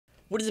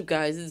What is up,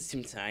 guys? This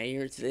is TMTwoNineEight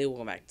here. Today,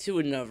 welcome back to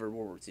another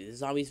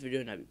WW2Zombies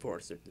video. Now, before I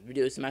start the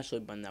video, smash the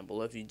like button down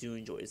below if you do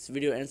enjoy this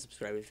video, and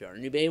subscribe if you are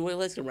new. But anyway,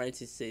 let's get right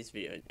into today's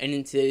video. And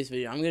in today's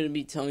video, I'm going to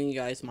be telling you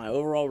guys my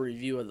overall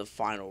review of the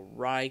final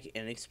Reich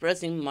and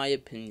expressing my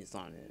opinions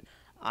on it.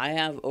 I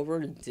have over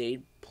a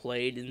day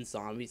played in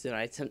zombies, and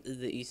I attempted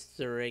the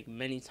Easter egg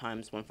many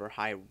times, went for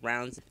high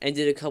rounds, and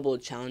did a couple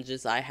of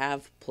challenges. I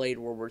have played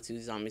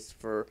WW2 Zombies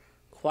for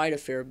quite a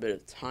fair bit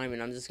of time,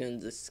 and I'm just going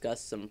to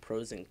discuss some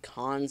pros and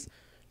cons.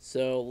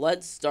 So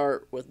let's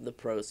start with the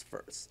pros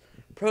first.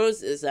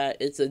 Pros is that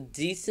it's a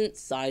decent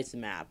sized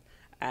map.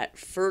 At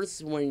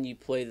first, when you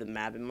play the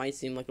map, it might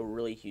seem like a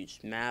really huge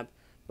map,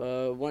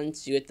 but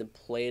once you get to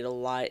play it a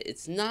lot,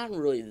 it's not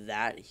really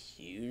that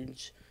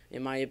huge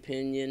in my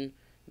opinion.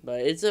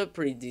 But it's a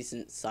pretty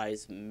decent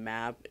sized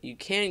map. You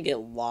can get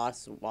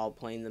lost while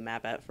playing the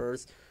map at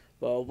first,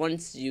 but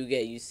once you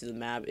get used to the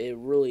map, it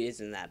really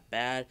isn't that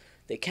bad.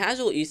 The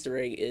casual Easter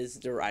egg is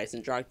the Rise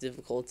and Drop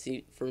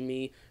difficulty for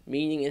me,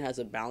 meaning it has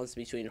a balance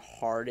between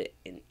hard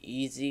and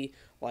easy.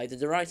 Like,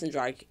 the Rise and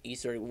Drop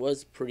Easter egg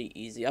was pretty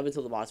easy up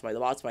until the boss fight. The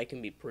boss fight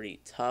can be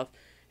pretty tough,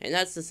 and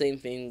that's the same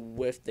thing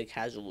with the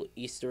casual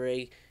Easter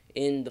egg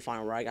in the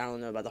final Reich. I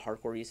don't know about the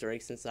hardcore Easter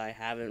egg since I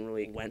haven't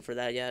really went for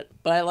that yet.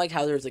 But I like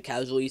how there's a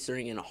casual Easter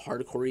egg and a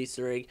hardcore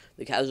Easter egg.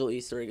 The casual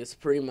Easter egg is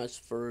pretty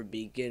much for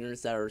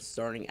beginners that are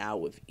starting out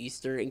with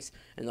Easter eggs.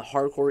 And the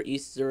hardcore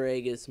Easter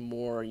egg is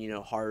more,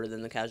 harder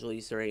than the casual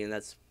Easter egg. And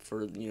that's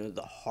for,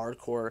 the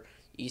hardcore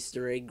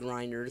Easter egg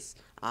grinders.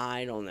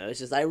 I don't know. It's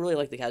just, I really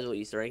like the casual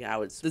Easter egg.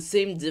 How it's the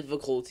same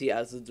difficulty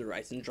as the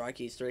Rise and Drop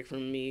Easter egg for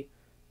me.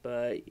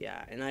 But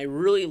yeah, and I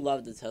really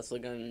love the Tesla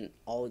gun in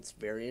all its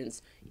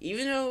variants.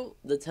 Even though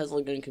the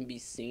Tesla gun can be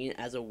seen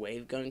as a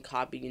wave gun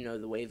copy,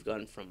 the wave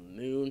gun from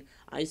Moon,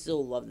 I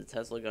still love the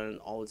Tesla gun in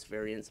all its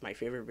variants. My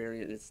favorite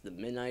variant is the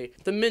Midnight.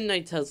 The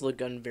Midnight Tesla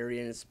gun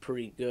variant is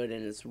pretty good,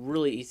 and it's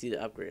really easy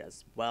to upgrade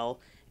as well.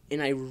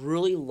 And I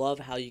really love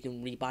how you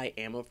can rebuy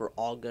ammo for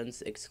all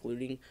guns,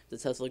 excluding the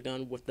Tesla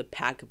gun, with the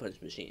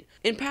Pack-a-Punch machine.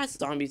 In past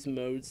Zombies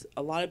modes,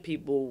 a lot of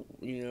people,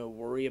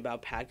 worry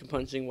about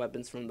pack-a-punching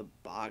weapons from the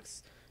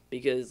box,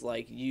 because,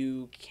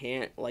 you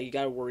can't, you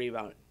gotta worry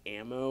about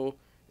ammo,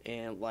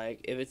 and,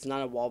 if it's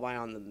not a wall buy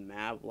on the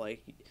map,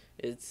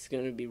 it's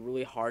gonna be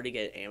really hard to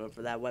get ammo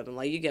for that weapon.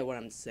 You get what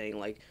I'm saying.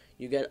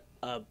 You get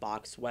a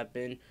box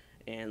weapon,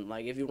 and,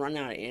 if you run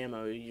out of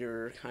ammo,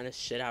 you're kind of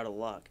shit out of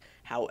luck.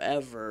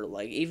 However,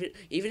 even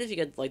if you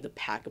get, the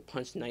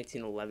Pack-a-Punch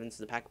 1911s,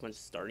 the Pack-a-Punch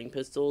starting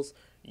pistols,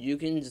 you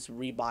can just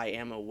rebuy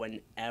ammo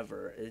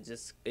whenever. It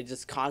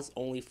just costs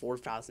only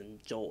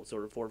 4,000 jolts,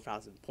 or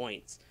 4,000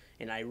 points.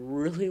 And I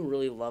really,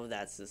 really love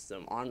that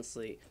system,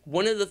 honestly.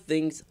 One of the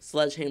things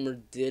Sledgehammer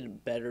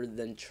did better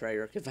than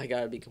Treyarch, if I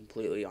gotta be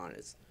completely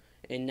honest.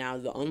 And now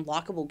the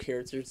unlockable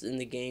characters in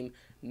the game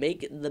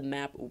make the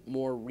map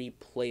more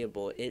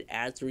replayable. It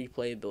adds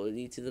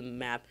replayability to the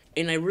map,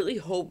 and I really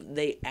hope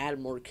they add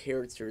more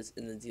characters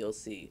in the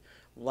DLC.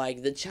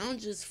 The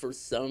challenges for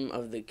some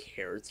of the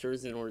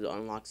characters, in order to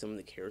unlock some of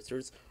the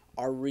characters,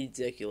 are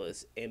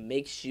ridiculous. It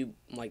makes you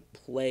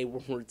play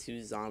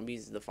WW2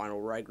 Zombies, the final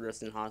Reich,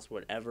 Haas,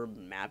 whatever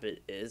map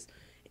it is.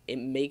 It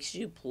makes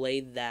you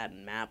play that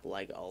map a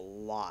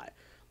lot.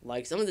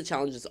 Some of the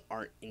challenges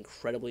aren't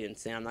incredibly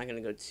insane. I'm not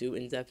going to go too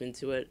in-depth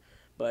into it,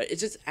 but it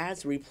just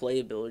adds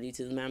replayability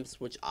to the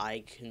maps, which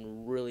I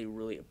can really,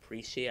 really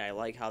appreciate. I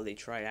like how they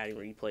try adding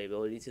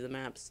replayability to the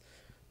maps,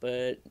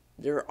 but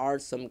there are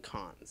some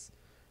cons.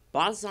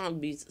 Boss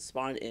zombies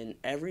spawn in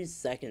every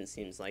second,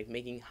 seems like,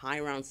 making high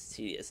rounds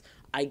tedious.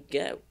 I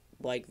get,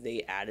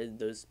 they added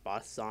those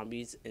boss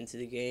zombies into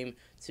the game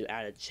to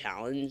add a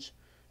challenge,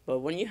 but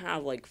when you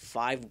have,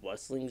 5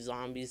 whistling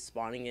zombies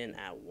spawning in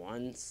at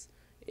once,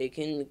 it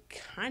can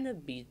kind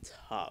of be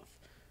tough.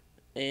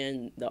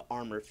 And the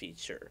armor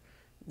feature.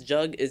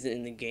 Jug isn't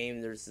in the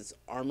game. There's this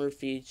armor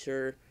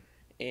feature,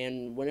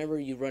 and whenever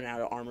you run out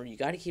of armor, you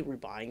gotta keep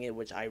rebuying it,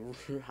 which I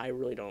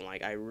really don't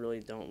like. I really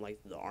don't like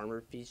the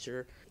armor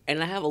feature.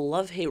 And I have a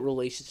love-hate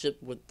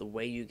relationship with the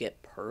way you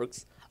get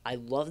perks. I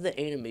love the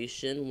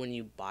animation when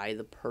you buy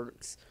the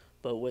perks,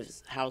 but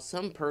with how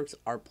some perks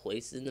are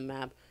placed in the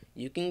map,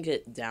 you can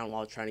get down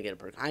while trying to get a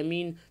perk. I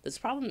mean, this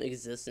problem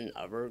exists in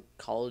other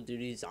Call of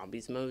Duty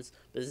Zombies modes,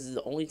 but this is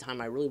the only time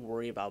I really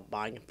worry about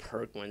buying a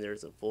perk when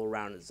there's a full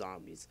round of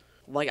zombies.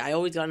 I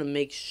always gotta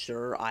make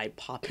sure I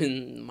pop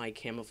in my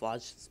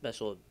camouflage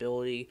special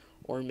ability,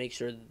 or make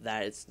sure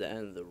that it's the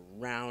end of the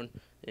round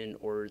in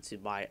order to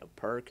buy a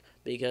perk,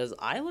 because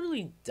I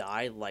literally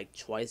died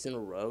twice in a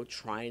row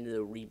trying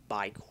to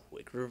rebuy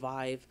Quick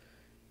Revive.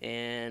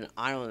 And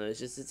I don't know, it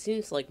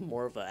seems like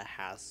more of a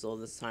hassle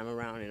this time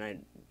around, and I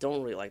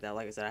don't really like that.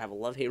 Like I said, I have a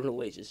love-hate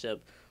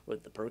relationship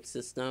with the perk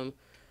system.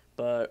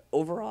 But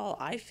overall,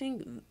 I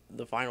think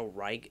the final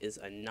Reich is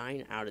a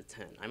 9 out of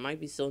 10. I might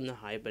be still in the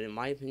hype, but in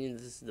my opinion,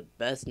 this is the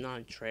best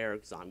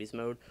non-Treyarch Zombies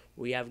mode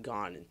we have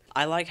gotten.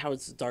 I like how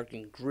it's dark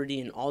and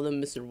gritty, and all the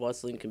Mr.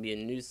 Wrestling can be a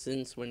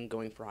nuisance when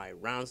going for high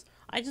rounds.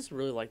 I just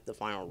really like the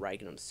final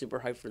Reich, and I'm super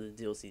hyped for the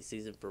DLC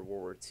season for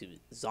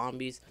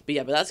WW2Zombies. But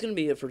yeah, that's going to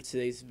be it for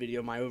today's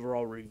video, my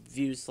overall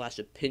review /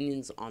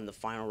 opinions on the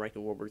final Reich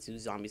and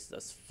WW2Zombies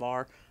thus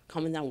far.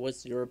 Comment down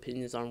what's your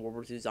opinions on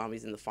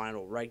WW2Zombies in the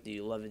final Reich. Do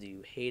you love it? Do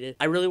you hate it?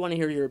 I really want to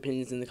hear your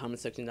opinions in the comment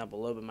section down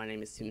below, but my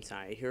name is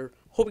TMTwoNineEight here.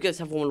 Hope you guys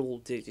have a wonderful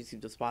day. Just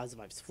keep those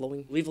positive vibes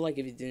flowing. Leave a like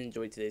if you did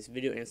enjoy today's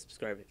video, and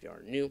subscribe if you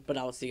are new. But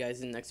I will see you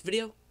guys in the next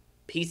video.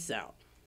 Peace out.